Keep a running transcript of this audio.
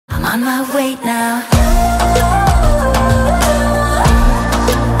on my way now. I'm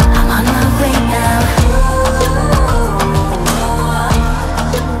on my way now.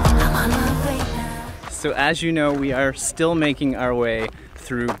 I'm on my way now. So as you know, we are still making our way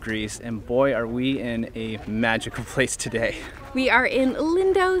through Greece, and boy are we in a magical place today. We are in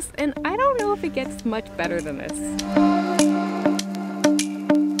Lindos, and I don't know if it gets much better than this.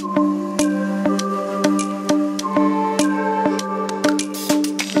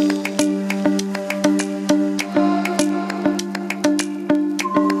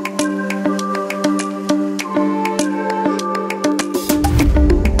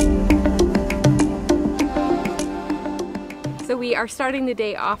 We are starting the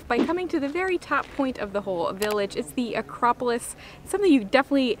day off by coming to the very top point of the whole village. It's the Acropolis. It's something you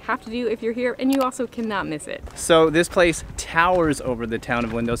definitely have to do if you're here, and you also cannot miss it. So this place towers over the town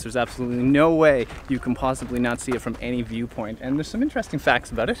of Lindos. There's absolutely no way you can possibly not see it from any viewpoint, and there's some interesting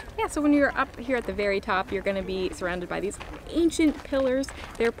facts about it. Yeah, so when you're up here at the very top, you're going to be surrounded by these ancient pillars.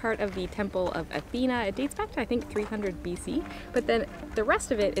 They're part of the Temple of Athena. It dates back to, I think, 300 BC, but then the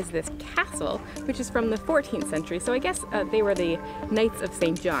rest of it is this castle, which is from the 14th century. So I guess they were the Knights of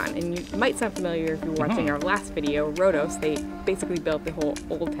St. John, and you might sound familiar if you were watching our last video, Rodos. They basically built the whole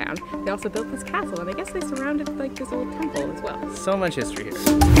old town. They also built this castle, and I guess they surrounded like this old temple as well. So much history here.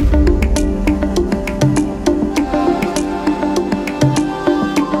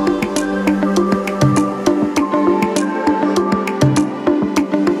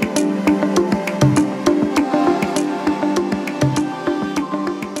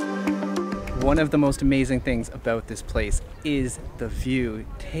 One of the most amazing things about this place is the view.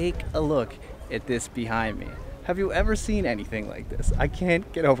 Take a look at this behind me. Have you ever seen anything like this? I can't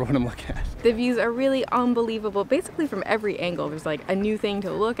get over what I'm looking at. The views are really unbelievable, basically from every angle. There's like a new thing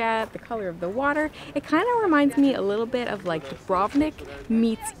to look at, the color of the water. It kind of reminds me a little bit of like Dubrovnik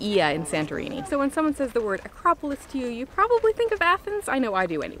meets Ia in Santorini. So when someone says the word Acropolis to you, you probably think of Athens. I know I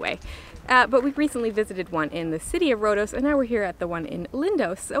do anyway. But we recently visited one in the city of Rodos, and now we're here at the one in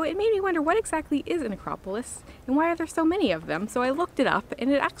Lindos. So it made me wonder, what exactly is an Acropolis and why are there so many of them? So I looked it up, and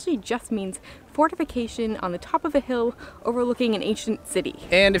it actually just means fortification on the top of a hill overlooking an ancient city.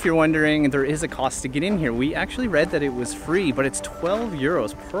 And if you're wondering, there is a cost to get in here. We actually read that it was free, but it's 12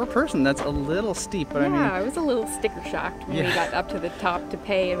 euros per person. That's a little steep, but yeah, I mean... I was a little sticker shocked when we got up to the top to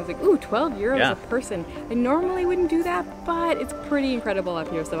pay, and I was like, ooh, 12 euros a person. I normally wouldn't do that, but it's pretty incredible up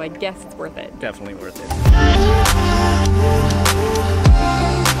here, so I guess it's worth it. Definitely worth it.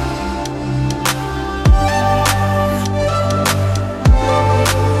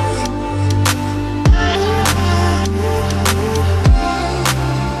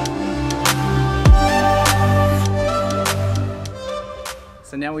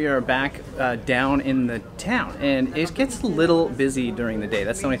 So now we are back down in the town, and it gets a little busy during the day.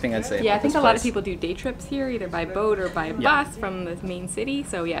 That's the only thing I'd say. Yeah, I think a lot of people do day trips here, either by boat or by bus from the main city.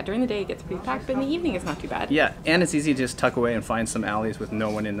 So yeah, during the day it gets pretty packed, but in the evening it's not too bad. Yeah, and it's easy to just tuck away and find some alleys with no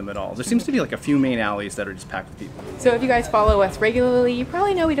one in them at all. There seems to be like a few main alleys that are just packed with people. So if you guys follow us regularly, you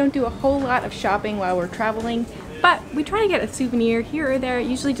probably know we don't do a whole lot of shopping while we're traveling, but we try to get a souvenir here or there,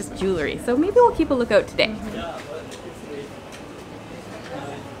 usually just jewelry. So maybe we'll keep a lookout today.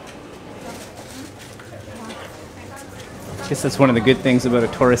 I guess that's one of the good things about a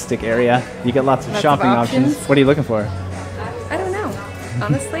touristic area. You get lots of shopping options. What are you looking for? I don't know,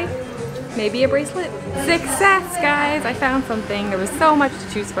 honestly. Maybe a bracelet? Success, guys! I found something. There was so much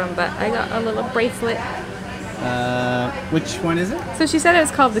to choose from, but I got a little bracelet. Which one is it? So she said it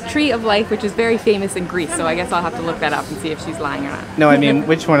was called the Tree of Life, which is very famous in Greece, so I guess I'll have to look that up and see if she's lying or not. No, I mean,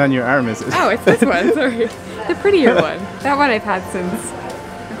 which one on your arm is it? Oh, it's this one, sorry. The prettier one. That one I've had since,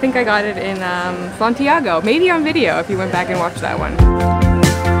 I think I got it in Santiago. Maybe on video if you went back and watched that one.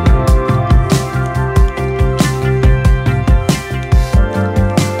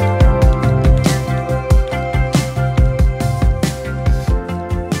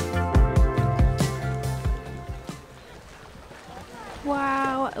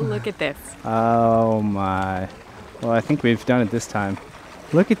 Wow, look at this. Oh my. Well, I think we've done it this time.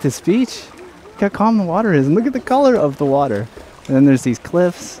 Look at this beach. Look how calm the water is, and look at the color of the water. And then there's these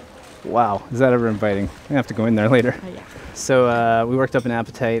cliffs. Wow, is that ever inviting? I'm gonna have to go in there later. Oh, yeah. So we worked up an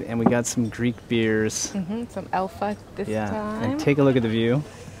appetite, and we got some Greek beers. Some Alpha this time. And take a look at the view.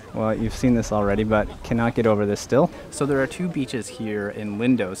 Well, you've seen this already, but cannot get over this still. So there are two beaches here in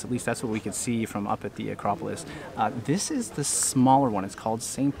Lindos, at least that's what we could see from up at the Acropolis. This is the smaller one. It's called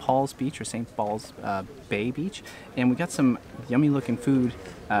St. Paul's Beach, or St. Paul's Bay Beach. And we got some yummy looking food.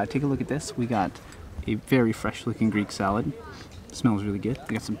 Take a look at this. We got a very fresh looking Greek salad. It smells really good.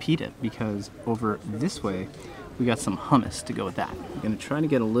 We got some pita, because over this way we got some hummus to go with that. I'm gonna try to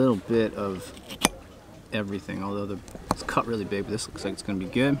get a little bit of everything, although it's cut really big, but this looks like it's gonna be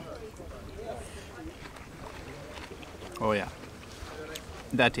good. Oh yeah,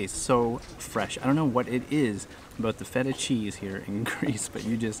 that tastes so fresh. I don't know what it is about the feta cheese here in Greece, but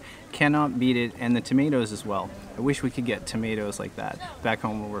you just cannot beat it, and the tomatoes as well. I wish we could get tomatoes like that back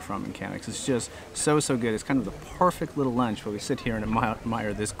home where we're from in Canada, 'cause it's just so good. It's kind of the perfect little lunch where we sit here and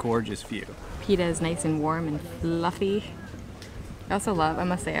admire this gorgeous view. Pita is nice and warm and fluffy. I also love, I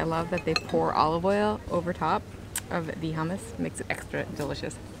must say, I love that they pour olive oil over top of the hummus. It makes it extra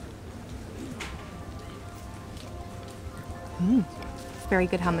delicious. Very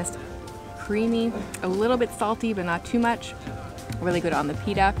good hummus. Creamy, a little bit salty, but not too much. Really good on the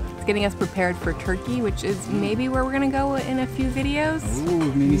pita. It's getting us prepared for Turkey, which is maybe where we're gonna go in a few videos.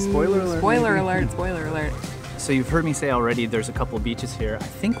 Ooh, maybe spoiler alert. Spoiler alert, spoiler alert. So you've heard me say already there's a couple of beaches here. I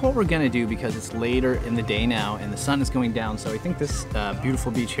think what we're gonna do, because it's later in the day now and the sun is going down, so I think this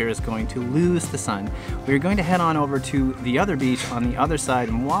beautiful beach here is going to lose the sun. We're going to head on over to the other beach on the other side,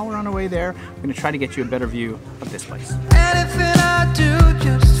 and while we're on our way there, we're gonna try to get you a better view of this place. Anything I do,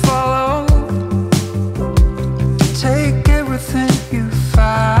 just follow. Take everything you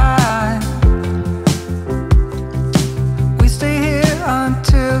find. We stay here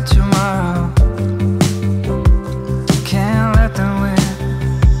until tomorrow. Can't let them win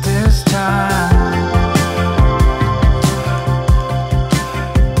this time.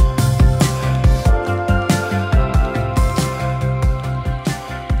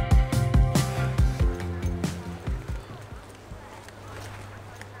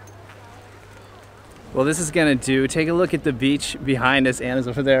 Well, this is gonna do. Take a look at the beach behind us. Anna's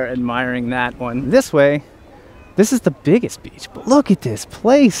over there admiring that one. This way, this is the biggest beach, but look at this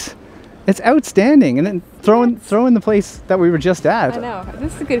place. It's outstanding. And then throw in the place that we were just at. I know.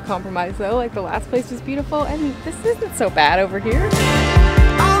 This is a good compromise though. Like the last place was beautiful, and this isn't so bad over here.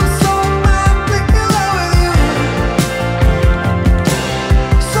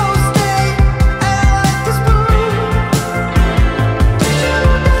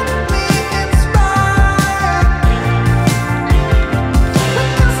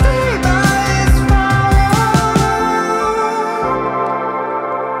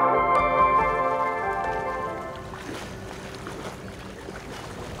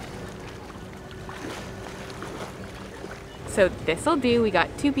 So this'll do. We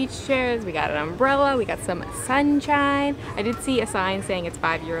got 2 beach chairs, we got an umbrella, we got some sunshine. I did see a sign saying it's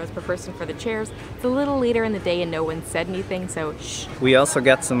 €5 per person for the chairs. It's a little later in the day and no one said anything, so shh. We also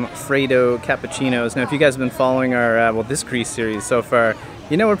got some Freddo cappuccinos. Now if you guys have been following our, well, this Greece series so far,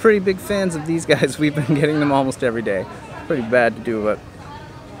 you know we're pretty big fans of these guys. We've been getting them almost every day. Pretty bad to do, but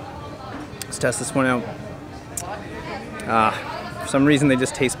let's test this one out. For some reason they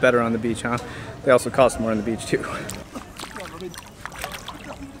just taste better on the beach, huh? They also cost more on the beach too.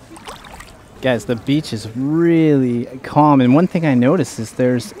 Guys, the beach is really calm, and one thing I noticed is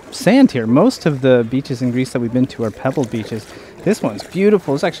there's sand here. Most of the beaches in Greece that we've been to are pebbled beaches. This one's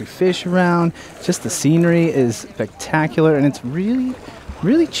beautiful. There's actually fish around. Just the scenery is spectacular, and it's really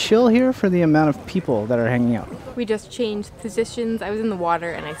chill here for the amount of people that are hanging out. We just changed positions. I was in the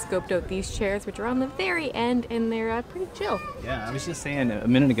water and I scoped out these chairs, which are on the very end, and they're pretty chill. Yeah, I was just saying a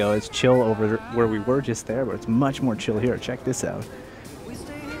minute ago, it's chill over where we were just there, but it's much more chill here. Check this out.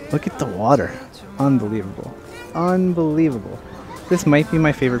 Look at the water. Unbelievable. Unbelievable. This might be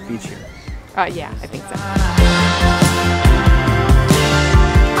my favorite beach here. Yeah, I think so.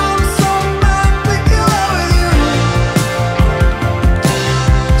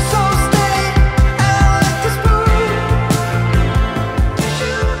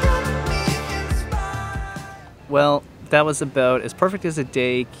 Well, that was about as perfect as a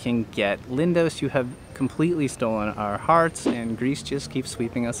day can get. Lindos, you have completely stolen our hearts, and Greece just keeps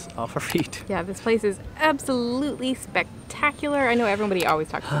sweeping us off our feet. Yeah, this place is absolutely spectacular. I know everybody always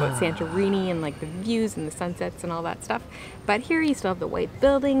talks about Santorini and like the views and the sunsets and all that stuff, but here you still have the white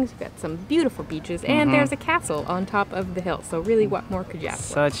buildings, you've got some beautiful beaches, and there's a castle on top of the hill. So really, what more could you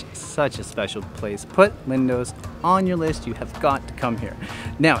ask for? Such a special place. Put Lindos on your list. You have got to come here.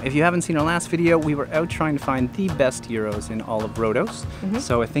 Now, if you haven't seen our last video, we were out trying to find the best gyros in all of Rodos.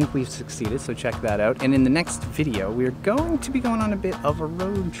 So I think we've succeeded, so check that out. And in the next video, we're going to be going on a bit of a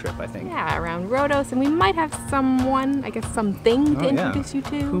road trip, I think. Yeah, around Rodos, and we might have someone, I guess something to introduce you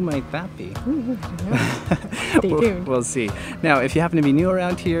to. Who might that be? Ooh, I don't know. Stay tuned. We'll see. Now, if you happen to be new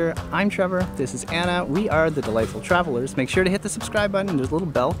around here, I'm Trevor, this is Anna, we are the Delightful Travelers. Make sure to hit the subscribe button, there's a little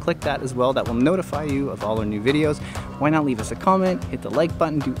bell, click that as well, that will notify you of all our new videos. Why not leave us a comment, hit the like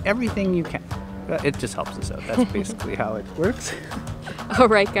button, do everything you can. It just helps us out. That's basically how it works. All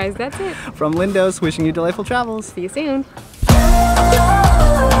right, guys, that's it. From Lindos, wishing you delightful travels. See you soon.